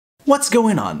What's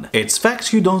going on? It's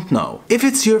facts you don't know. If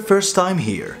it's your first time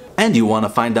here and you want to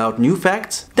find out new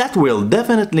facts that will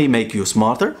definitely make you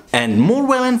smarter and more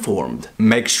well informed,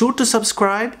 make sure to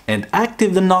subscribe and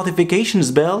activate the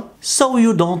notifications bell so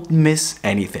you don't miss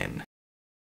anything.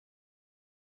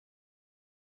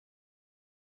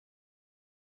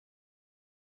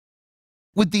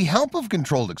 With the help of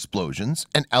controlled explosions,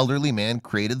 an elderly man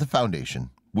created the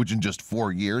foundation, which in just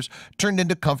 4 years turned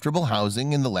into comfortable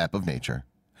housing in the lap of nature.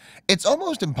 It's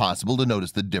almost impossible to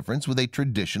notice the difference with a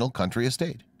traditional country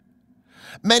estate.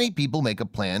 Many people make a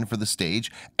plan for the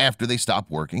stage after they stop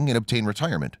working and obtain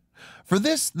retirement. For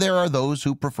this, there are those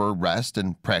who prefer rest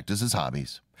and practice as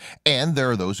hobbies. And there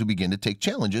are those who begin to take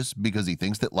challenges because he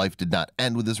thinks that life did not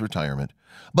end with his retirement,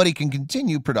 but he can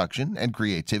continue production and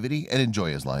creativity and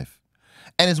enjoy his life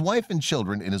and his wife and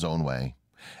children in his own way,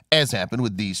 as happened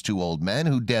with these two old men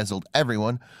who dazzled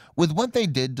everyone with what they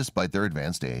did despite their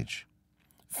advanced age.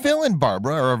 Phil and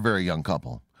Barbara are a very young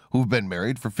couple who've been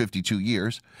married for 52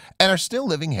 years and are still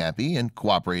living happy and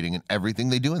cooperating in everything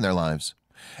they do in their lives.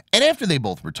 And after they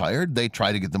both retired, they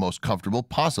try to get the most comfortable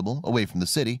possible away from the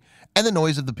city and the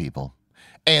noise of the people.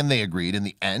 And they agreed in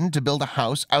the end to build a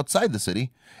house outside the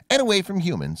city and away from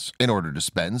humans in order to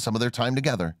spend some of their time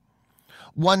together.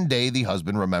 One day the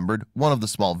husband remembered one of the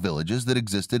small villages that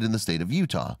existed in the state of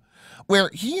Utah, where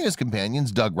he and his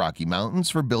companions dug rocky mountains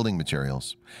for building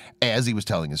materials, as he was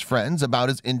telling his friends about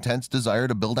his intense desire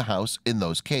to build a house in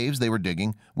those caves they were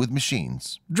digging with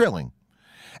machines, drilling.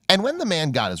 And when the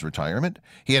man got his retirement,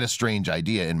 he had a strange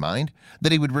idea in mind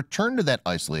that he would return to that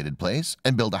isolated place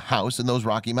and build a house in those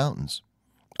rocky mountains.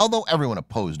 Although everyone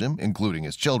opposed him, including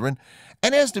his children,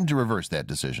 and asked him to reverse that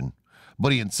decision,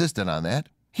 but he insisted on that.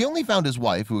 He only found his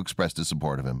wife who expressed his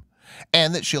support of him,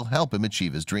 and that she'll help him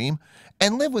achieve his dream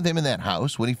and live with him in that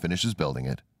house when he finishes building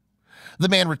it. The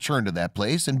man returned to that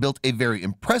place and built a very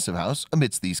impressive house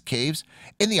amidst these caves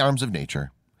in the arms of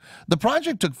nature. The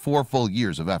project took 4 full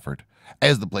years of effort,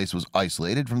 as the place was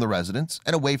isolated from the residents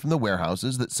and away from the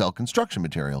warehouses that sell construction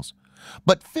materials.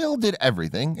 But Phil did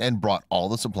everything and brought all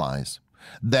the supplies.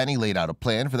 Then he laid out a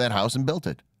plan for that house and built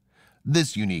it.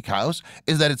 This unique house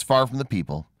is that it's far from the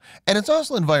people, and it's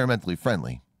also environmentally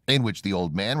friendly, in which the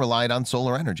old man relied on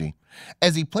solar energy,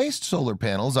 as he placed solar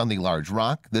panels on the large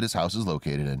rock that his house is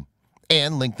located in,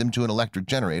 and linked them to an electric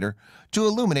generator to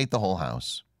illuminate the whole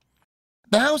house.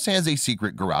 The house has a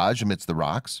secret garage amidst the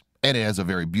rocks, and it has a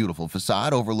very beautiful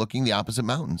facade overlooking the opposite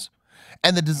mountains.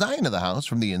 And the design of the house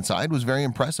from the inside was very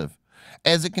impressive,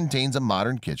 as it contains a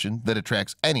modern kitchen that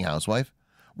attracts any housewife,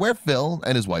 where Phil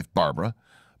and his wife Barbara,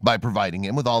 by providing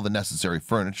him with all the necessary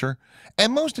furniture,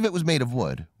 and most of it was made of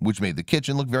wood, which made the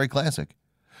kitchen look very classic.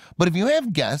 But if you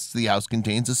have guests, the house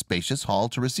contains a spacious hall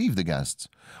to receive the guests,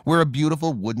 where a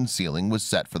beautiful wooden ceiling was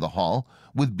set for the hall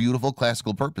with beautiful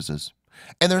classical purposes.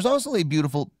 And there's also a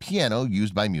beautiful piano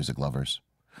used by music lovers.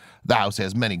 The house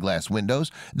has many glass windows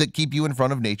that keep you in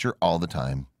front of nature all the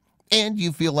time, and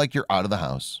you feel like you're out of the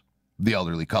house. The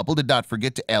elderly couple did not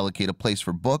forget to allocate a place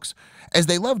for books, as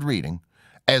they loved reading,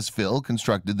 as Phil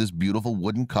constructed this beautiful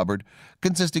wooden cupboard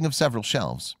consisting of several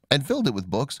shelves and filled it with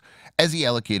books, as he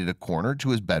allocated a corner to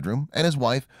his bedroom and his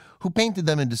wife, who painted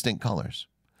them in distinct colors.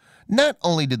 Not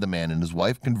only did the man and his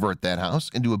wife convert that house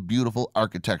into a beautiful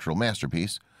architectural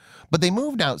masterpiece, but they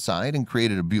moved outside and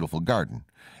created a beautiful garden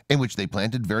in which they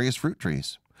planted various fruit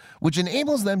trees, which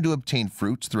enables them to obtain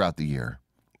fruits throughout the year.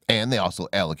 And they also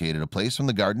allocated a place from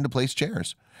the garden to place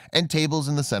chairs and tables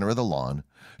in the center of the lawn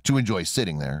to enjoy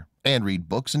sitting there and read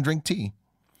books and drink tea.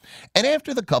 And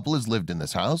after the couple has lived in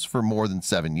this house for more than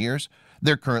 7 years,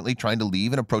 they're currently trying to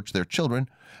leave and approach their children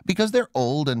because they're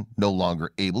old and no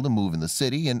longer able to move in the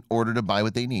city in order to buy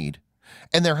what they need.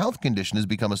 And their health condition has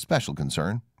become a special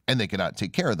concern, and they cannot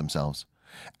take care of themselves.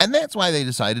 And that's why they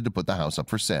decided to put the house up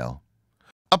for sale.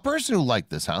 A person who liked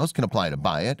this house can apply to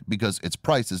buy it because its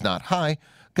price is not high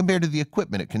compared to the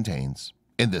equipment it contains.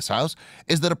 In this house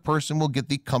is that a person will get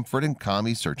the comfort and calm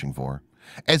he's searching for,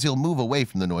 as he'll move away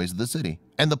from the noise of the city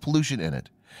and the pollution in it,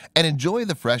 and enjoy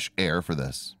the fresh air for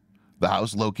this. The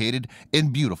house located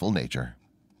in beautiful nature.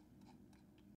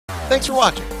 Thanks for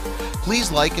watching.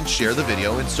 Please like and share the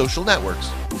video in social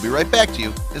networks. We'll be right back to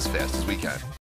you as fast as we can.